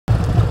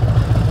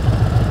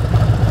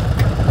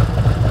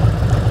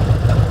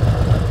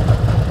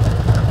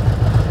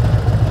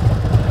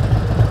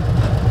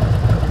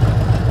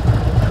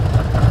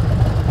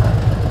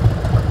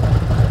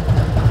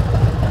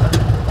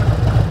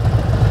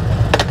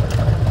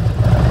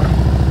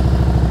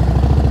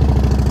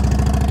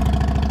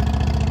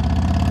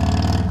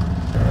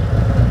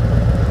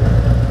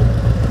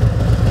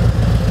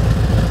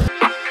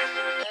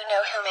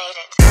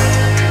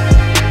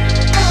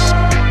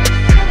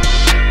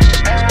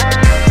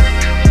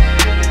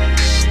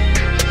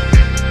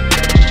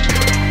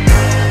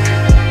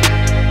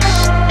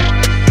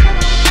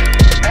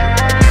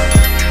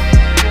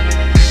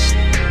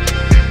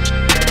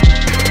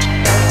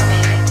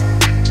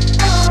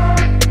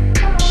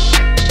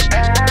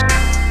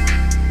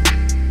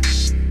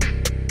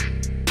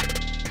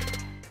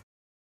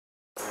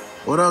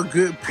What up,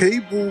 good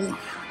people?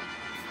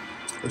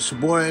 It's your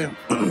boy.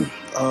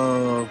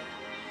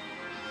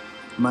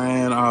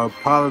 Man, I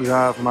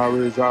apologize for not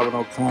really dropping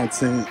no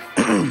content.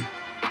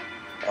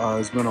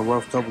 It's been a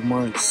rough couple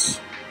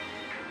months.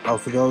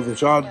 For those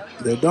of y'all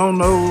that don't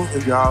know,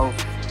 if y'all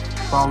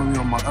follow me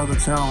on my other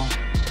channel,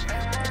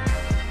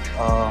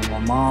 my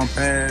mom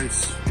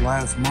passed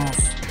last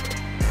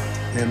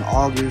month in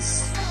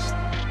August.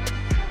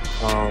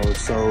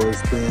 So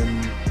it's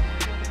been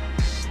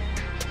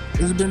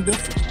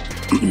difficult.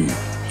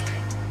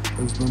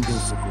 It's been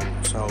difficult.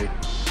 So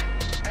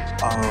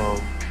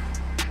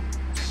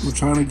we're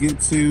trying to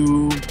get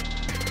to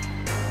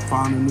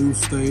find a new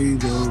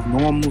stage of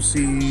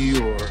normalcy, or you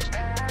know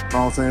what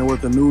I'm saying,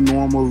 what the new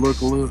normal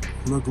look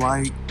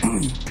like.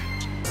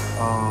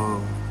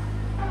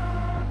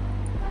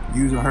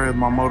 Using her as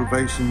my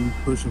motivation,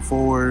 pushing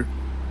forward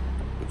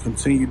to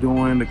continue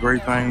doing the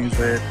great things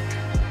that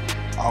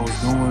I was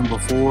doing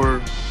before.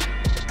 You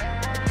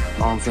know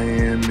what I'm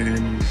saying,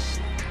 and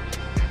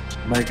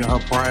making her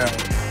proud,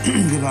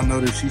 because I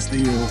know that she's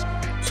still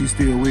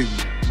with me.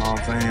 You know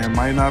what I'm saying?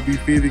 Might not be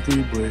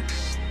physically, but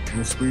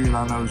in spirit,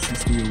 I know that she's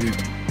still with me.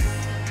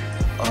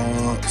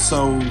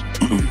 So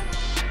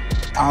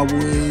I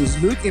was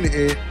looking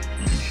at.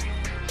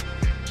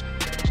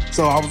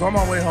 So I was on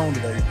my way home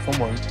today from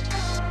work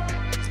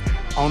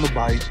on the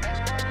bike.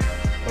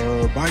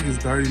 Bike is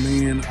dirty,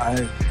 man.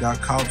 I got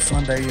caught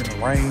Sunday in the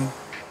rain.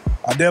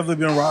 I definitely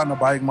been riding a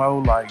bike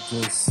mode, like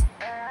just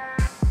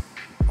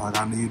like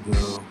I need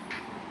to.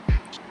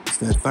 It's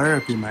that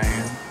therapy,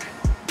 man.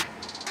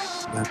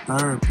 That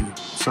therapy.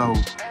 So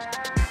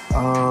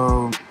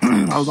I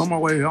was on my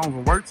way home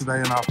from work today,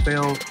 and I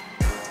felt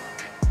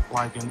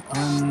like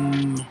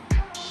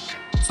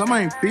something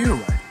ain't feel right. You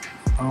know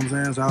what I'm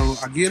saying? So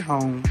I get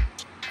home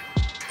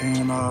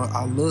and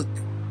I look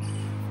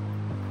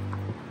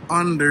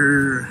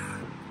under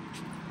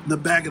the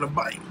back of the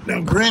bike.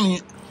 Now,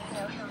 granted,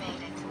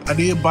 I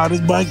did buy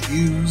this bike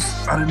used.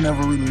 I didn't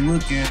ever really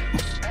look at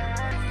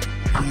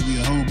maybe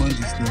a whole bunch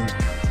of stuff.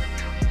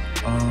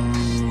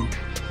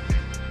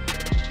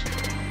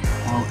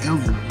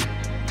 However,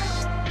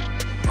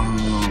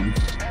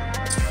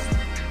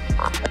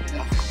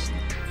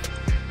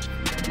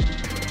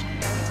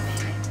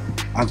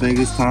 I think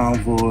it's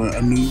time for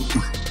a new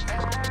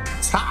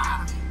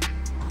tire.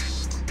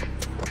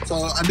 So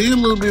I did a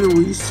little bit of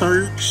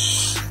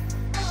research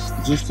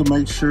just to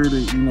make sure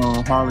that, you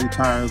know, Harley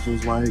tires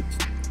was like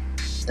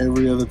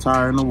every other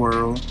tire in the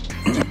world.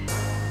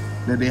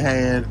 That they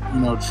had,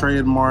 you know,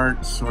 tread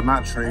marks, or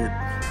not tread,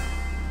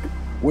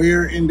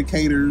 wear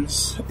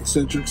indicators,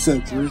 etc.,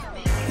 etc.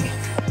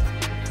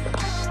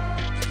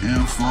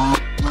 And from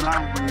what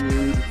I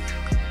read,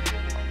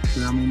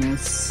 I mean, I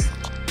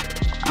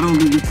don't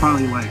think it's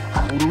probably like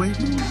all the way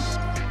through.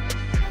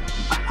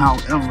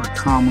 However,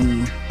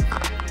 comma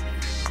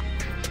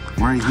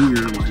right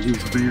here, like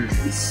it's very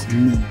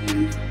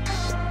smooth.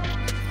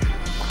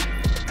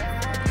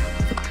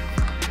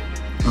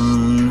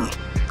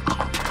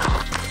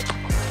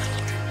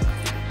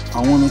 I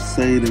want to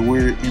say the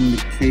wear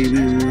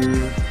indicator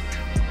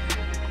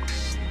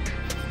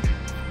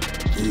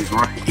is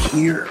right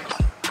here.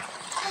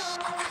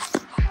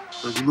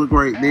 So if you look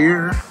right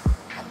there,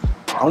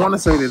 I want to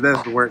say that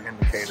that's the wear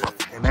indicator,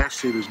 and that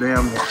shit is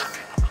damn near.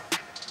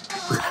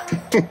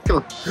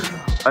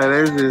 Like,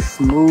 there's just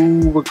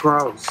smooth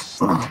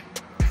across.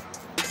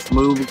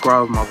 Smooth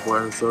across, my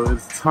boy. So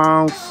it's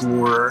time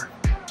for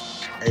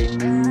a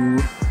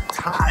new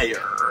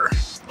tire.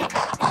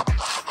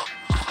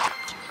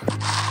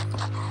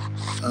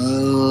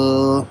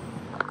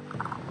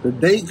 The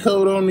date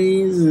code on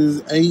these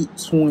is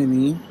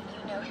 8/20.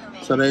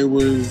 So they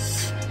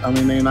was,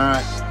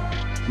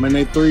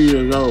 they 3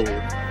 years old.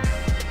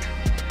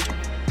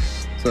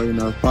 So, you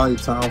know, it's probably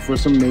time for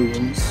some new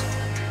ones.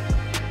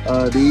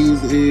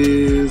 These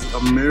is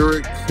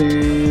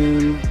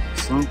American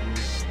something.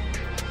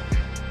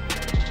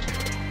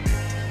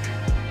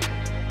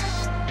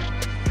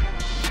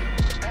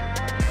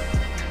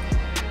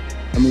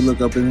 Let me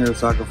look up in here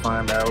so I can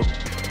find out.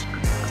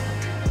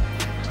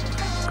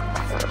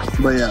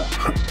 But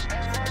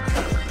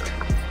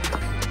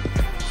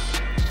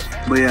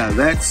yeah,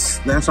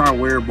 that's our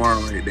wear bar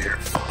right there.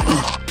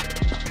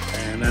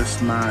 And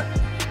that's not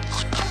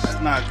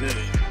good.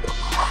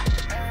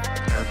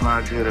 That's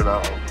not good at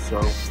all.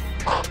 So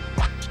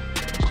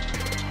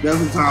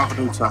definitely time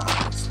for new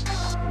tires.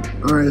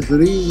 Alright, so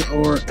these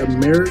are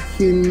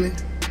American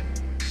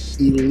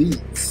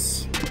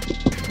Elites.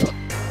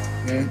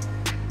 Okay.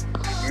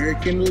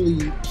 American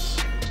Elites.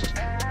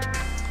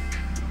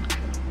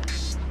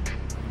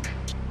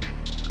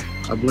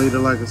 I believe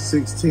they're like a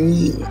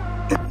 16. I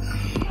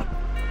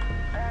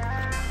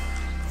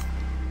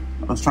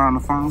was trying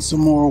to find some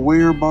more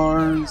wear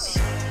bars. I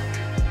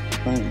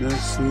think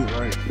that's it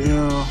right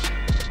there.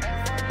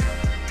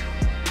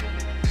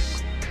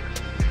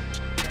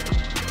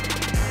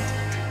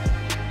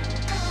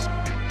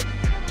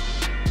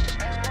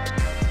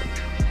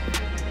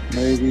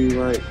 Maybe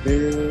right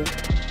there.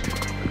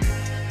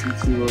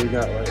 Let's see what we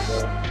got right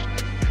there.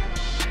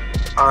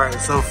 All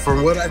right, so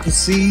from what I can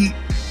see,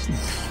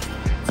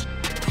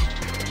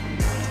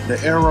 the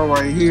arrow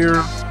right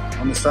here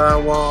on the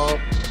sidewall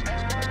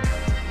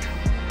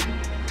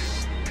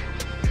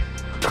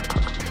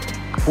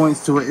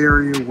points to an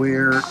area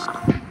where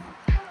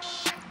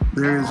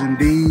there is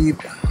indeed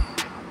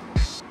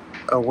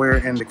a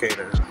wear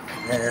indicator,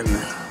 and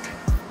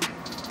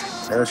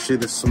that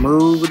shit is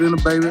smoother than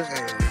a baby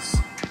ass.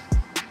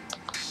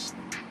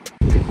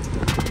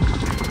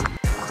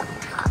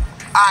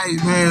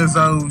 Alright, man,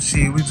 so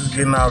shit, we just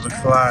getting out the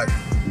clock.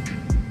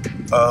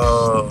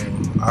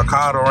 I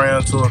called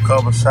around to a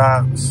couple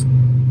shops.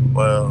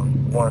 Well,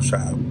 one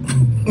shop.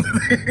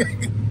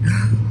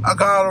 I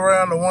called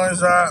around to one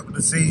shop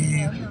to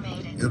see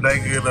if they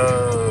could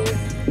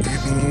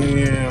get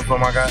me in for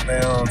my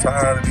goddamn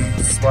tire to be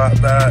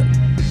swapped out,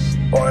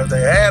 or if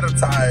they had a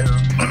tire.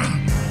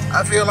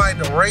 I feel like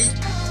the rate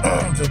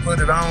to put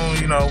it on,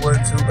 you know,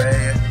 wasn't too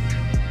bad.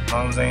 You know what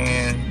I'm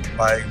saying?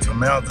 Like, to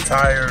mount the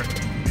tire.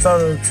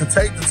 So to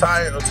take the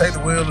tire, or take the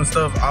wheel and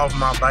stuff off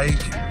my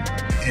bike,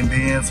 and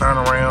then turn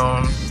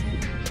around.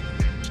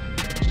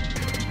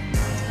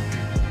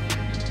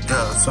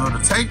 Yeah, so to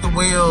take the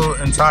wheel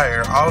and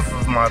tire off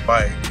of my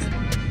bike,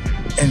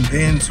 and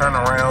then turn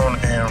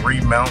around and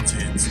remount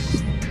it,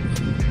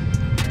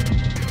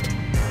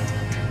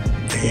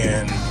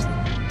 then,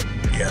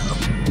 yeah,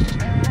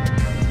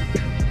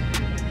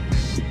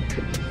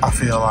 I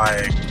feel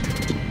like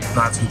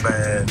not too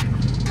bad.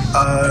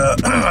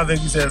 I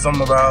think you said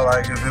something about,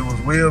 like, if it was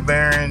wheel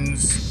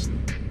bearings,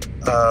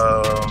 it'd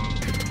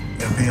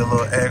be a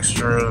little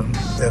extra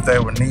if they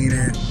were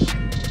needed.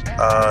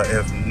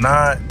 If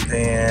not,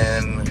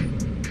 then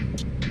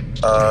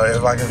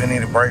if they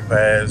needed brake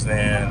pads,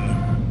 then,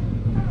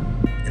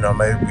 you know,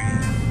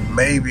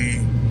 maybe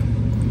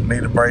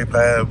need a brake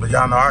pad. But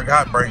y'all know I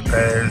got brake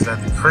pads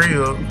at the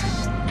crib,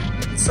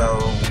 so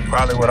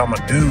probably what I'm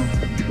gonna do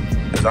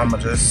is I'm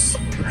gonna just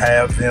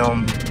have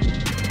them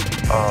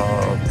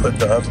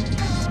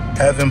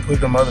put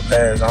them other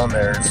pads on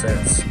there,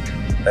 since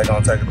they're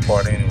gonna take it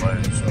apart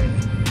anyway. So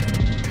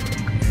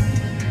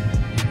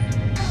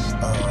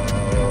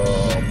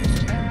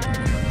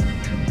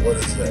what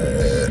is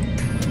that?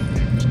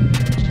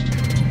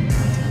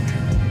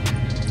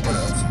 What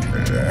else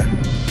is there?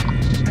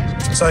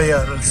 So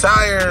yeah, the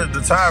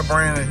tire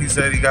brand that he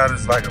said he got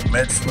is like a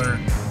Metzler.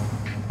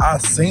 I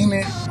seen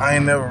it, I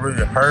ain't never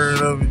really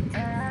heard of it.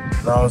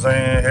 You know what I'm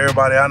saying?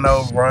 Everybody I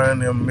know run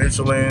them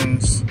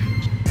Michelin's,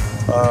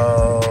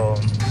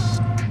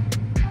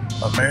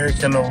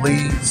 American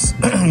Elites,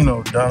 you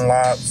know,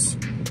 Dunlops,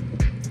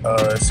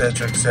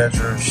 etc.,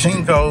 etc.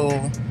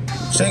 Shinko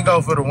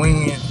for the win,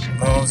 you know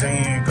what I'm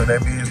saying? Because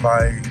that bitch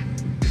like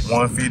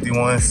 150,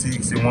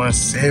 160,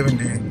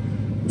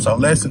 170. So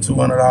less than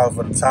 $200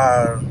 for the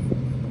tire.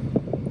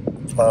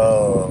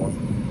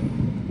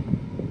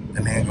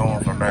 And then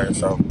going from there.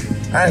 So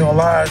I ain't gonna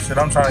lie, shit,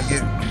 I'm trying to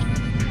get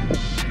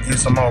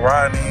some more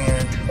riding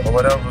in or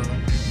whatever.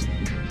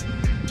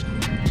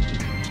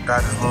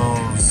 Got this little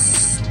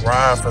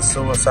ride for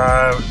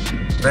suicide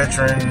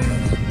veteran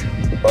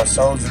or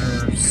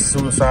soldier,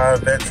 suicide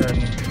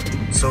veteran,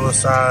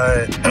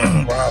 suicide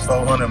ride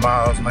 400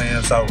 miles,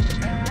 man. So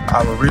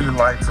I would really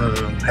like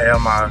to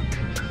have my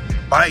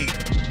bike,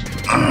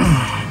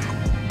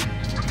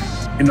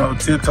 you know,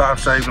 tip-top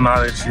shape and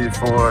all that shit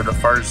for the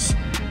first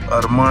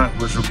of the month,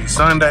 which will be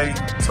Sunday.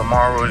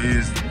 Tomorrow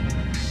is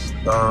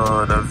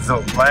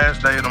the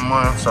last day of the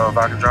month, so if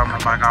I can drop my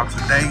bike off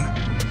today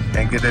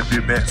and get that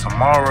bit back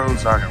tomorrow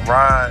so I can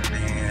ride,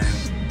 then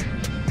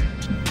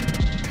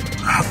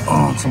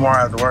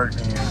tomorrow after work,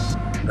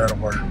 then that'll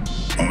work.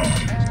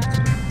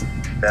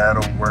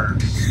 That'll work.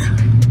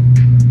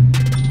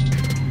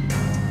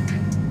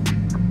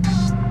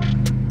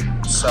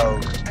 So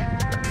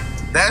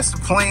that's the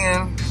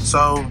plan.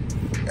 So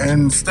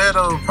instead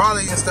of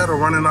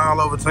running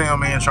all over town,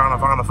 man, trying to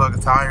find a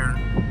fucking tire,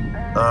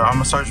 I'm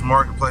gonna search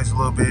Marketplace a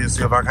little bit,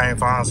 see if I can't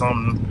find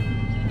something.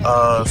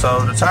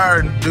 So the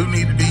tire do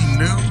need to be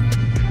new,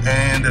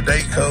 and the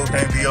date code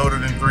can't be older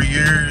than 3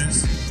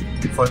 years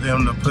for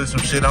them to put some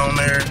shit on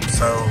there.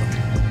 So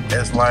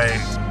it's like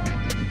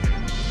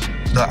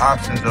the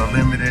options are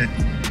limited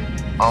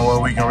on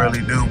what we can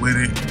really do with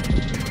it.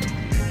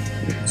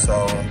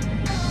 So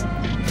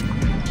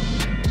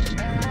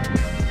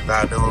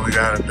gotta do what we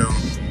gotta do.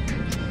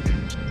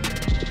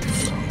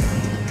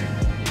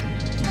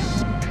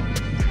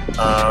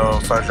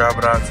 If I drop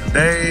it out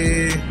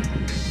today,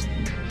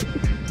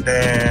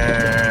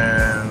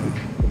 then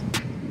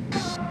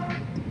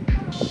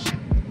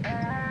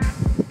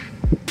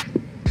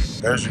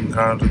guess you can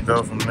kind of just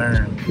go from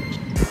there.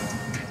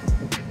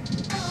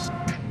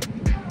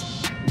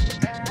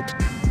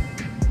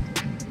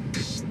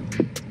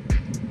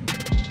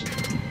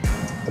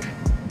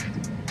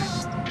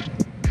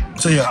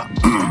 So yeah,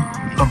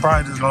 I'm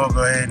probably just gonna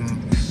go ahead and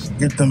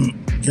get the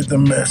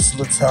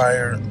Metzler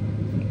tire.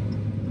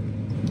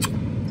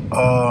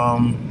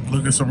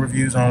 Look at some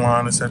reviews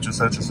online, etc.,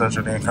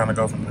 then kind of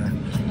go from there.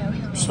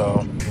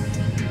 So,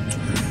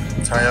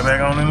 tie you back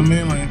on in a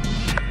minute.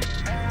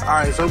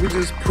 Alright, so we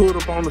just pulled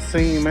up on the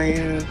scene,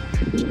 man.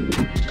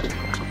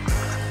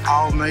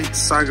 All Makes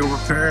Cycle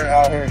Repair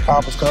out here in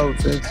Copper's Cove,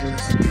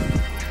 Texas.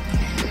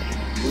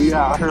 We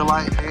out here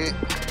like that.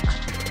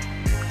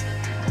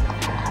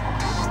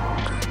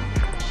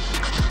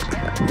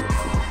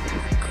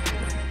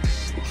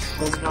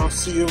 Let's go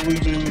see if we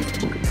can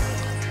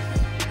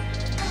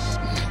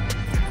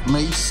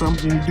make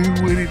something do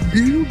what it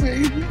do,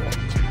 baby.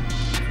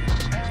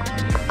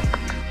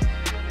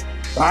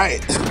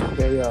 Alright,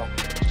 so yeah.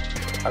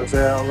 Like I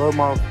said, I love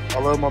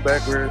my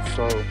backrest,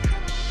 so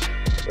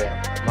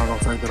yeah, I'm not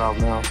gonna take it off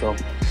now.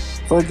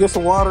 So get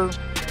some water,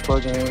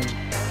 fucking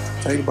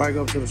take the bike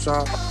up to the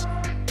shop,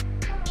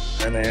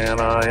 and then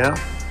yeah,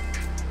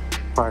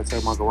 probably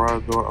take my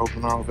garage door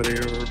opener over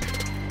there.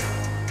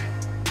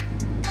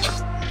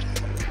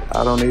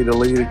 I don't need to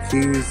leave the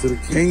keys to the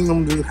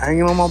kingdom just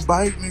hanging on my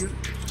bike, nigga.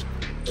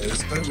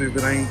 Especially if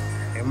it ain't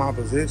in my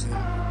possession.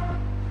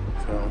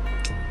 So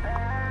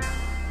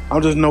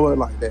I'll just know it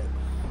like that.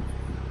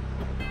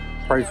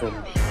 Pray for me.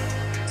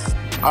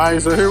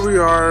 Alright, so here we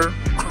are.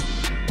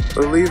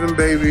 We're leaving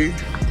baby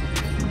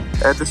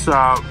at the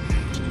shop,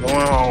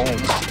 going home.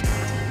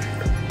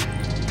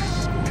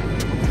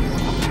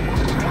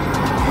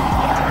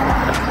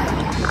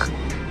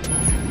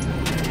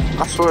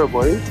 I swear,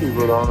 boy, these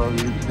people don't know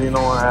they don't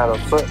know how to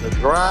fucking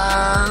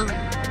drive.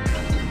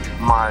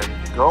 My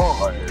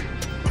God.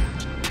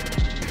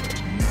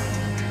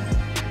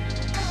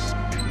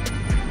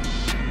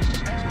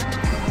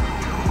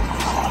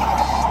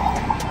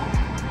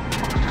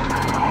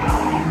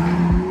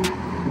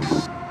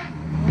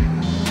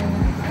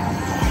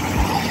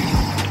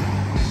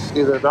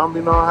 Either don't be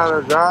knowing how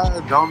to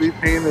drive, don't be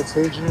paying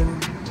attention.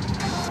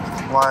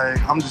 Like,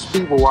 I'm just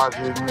people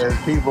watching,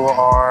 and people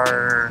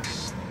are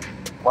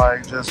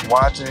like just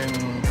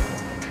watching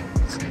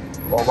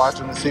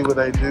to see what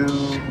they do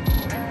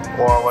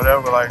or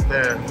whatever like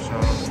that. So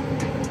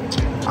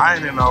I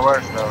ain't in no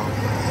rush though.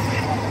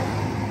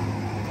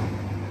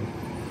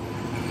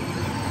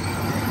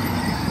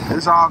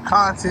 It's all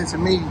content to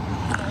me.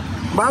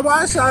 Bye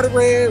bye, Shotty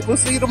Red. We'll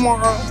see you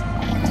tomorrow.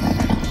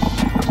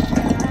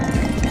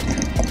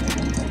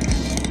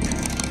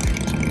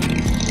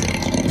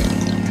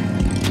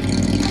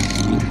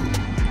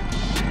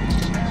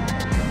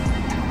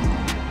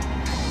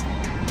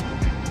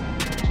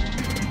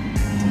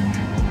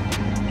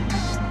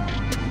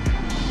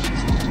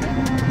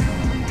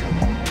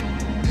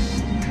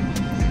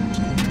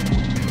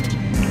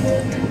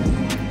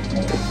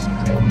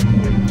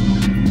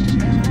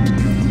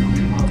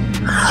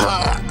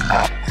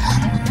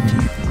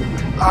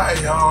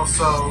 Alright, y'all,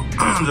 so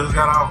just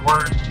got off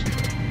work.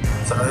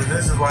 So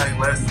this is like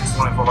less than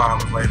 24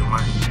 hours later,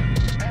 man.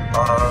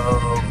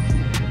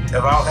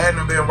 If I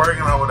hadn't been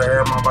working, I would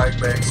have had my bike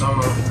back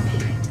sooner,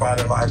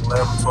 probably like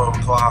 11, 12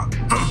 o'clock.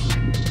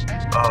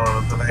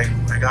 So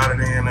they got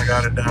it in, they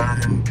got it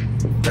done,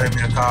 gave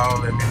me a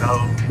call, let me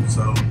know.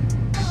 So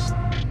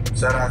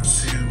shout out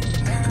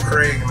to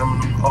Craig and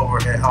them over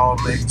at All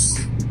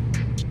Makes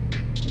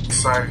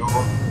Cycle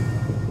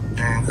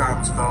and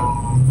Copper's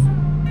Cove.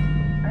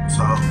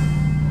 So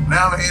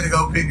now I'm here to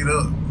go pick it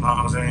up, you know what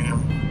I'm saying?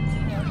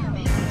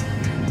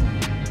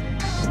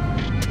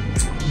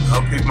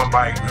 Go pick my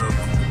bike up,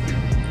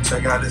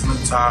 check out this new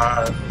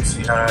tire,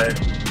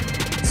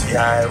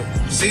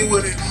 see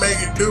what it make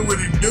it do what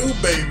it do,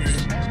 baby.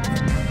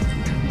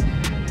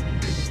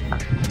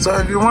 So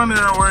if you're wondering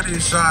where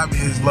this shop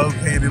is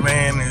located,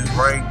 man, it's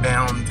right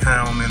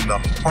downtown in the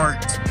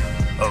heart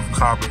of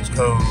Copper's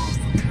Cove.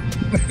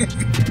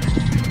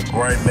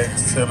 Right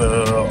next to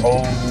the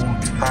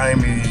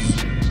old-timey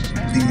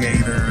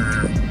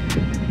theater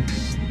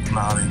and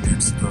all that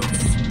good stuff.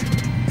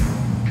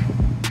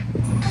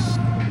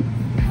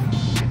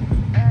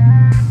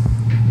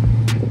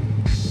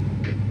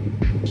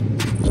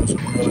 So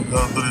we're gonna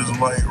go through this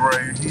light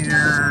right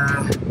here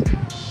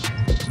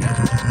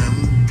and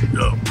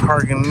go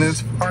park in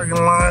this parking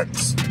lot.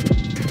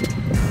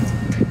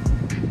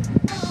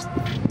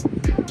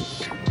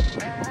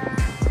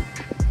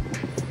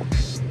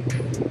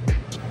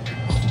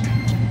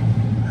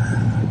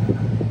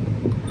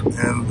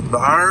 And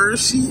there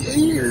she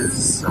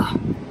is.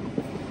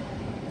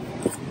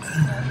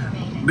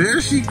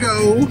 There she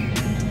go.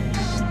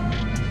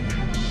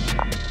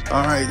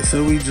 Alright,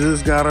 so we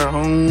just got her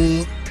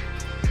home.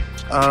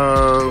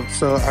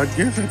 So I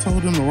guess I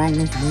told them the wrong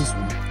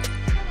information.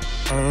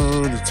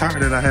 The tire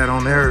that I had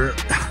on there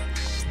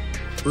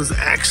was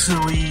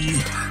actually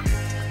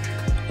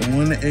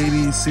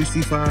 180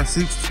 65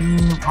 16.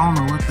 I don't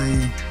know what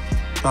they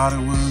thought it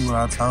was, what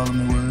I told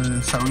them it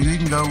was. So we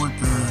didn't go with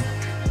the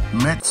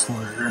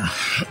Metzler,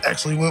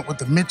 actually went with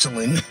the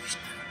Michelin.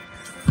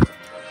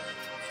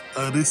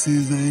 This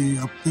is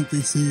I think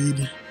they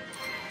said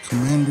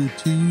Commander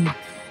 2,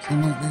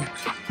 something like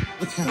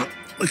that.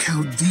 Look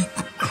how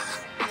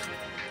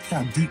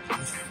deep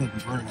this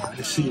fucking burn out.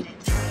 This shit,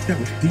 that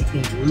was deep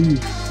and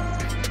grooved.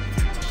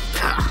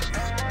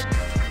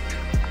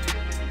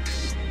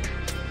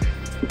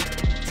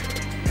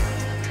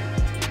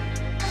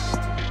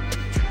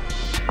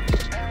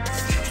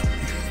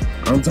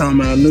 I'm talking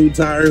about new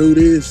tire, who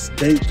this?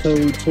 Date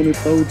code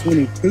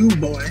 2422,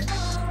 boy.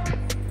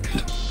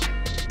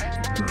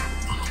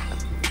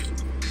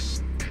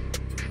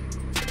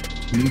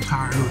 New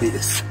tire, who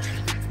this?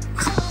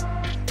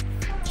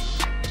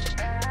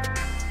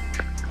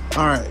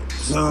 Alright,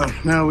 so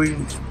now we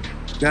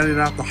got it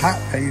out the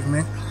hot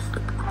pavement.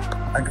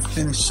 I can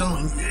finish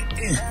showing you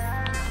it.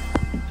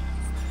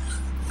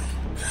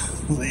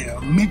 Yeah,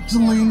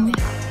 Michelin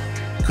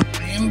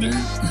Commander.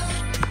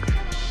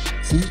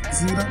 See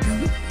what I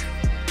mean?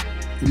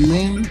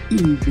 Commander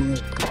tubes, boy.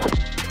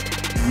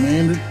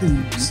 Commander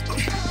tubes.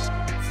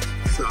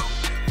 So,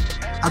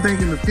 I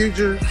think in the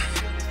future,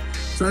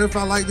 so if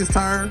I like this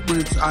tire,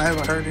 which I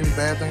haven't heard any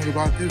bad things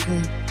about this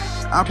one,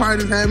 I'll probably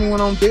just have one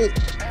on deck.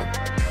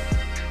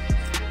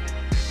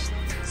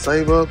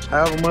 Save up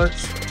however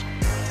much,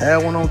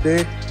 have one on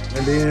deck,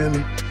 and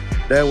then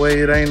that way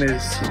it ain't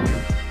as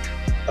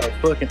a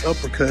fucking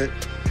uppercut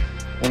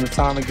when it's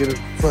time to get a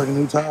fucking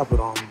new tire put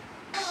on.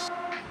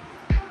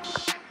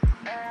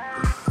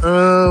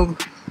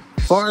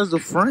 As far as the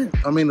front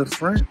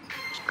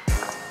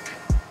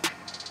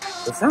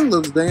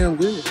looks damn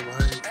good.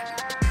 Like,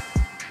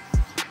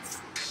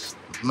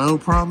 no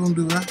problem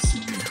do I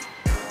see.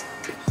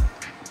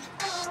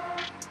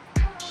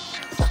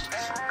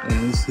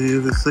 And let's see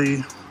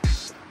if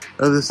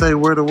does it say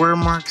where the wear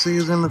marks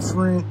is in the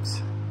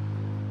front?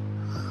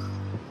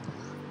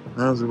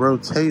 That was a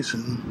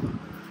rotation.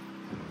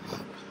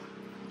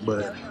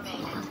 But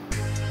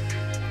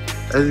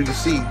as you can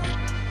see,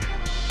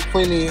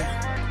 plenty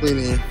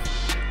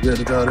good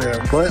to go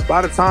there. But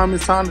by the time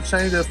it's time to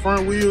change that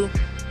front wheel,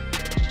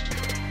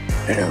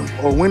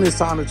 or when it's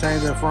time to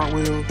change that front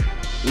wheel,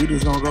 we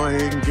just gonna go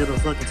ahead and get a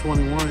fucking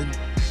 21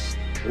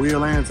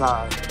 wheel and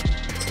tire.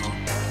 So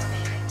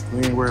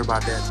we ain't worried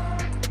about that.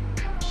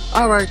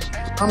 All right,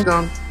 I'm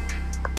gone.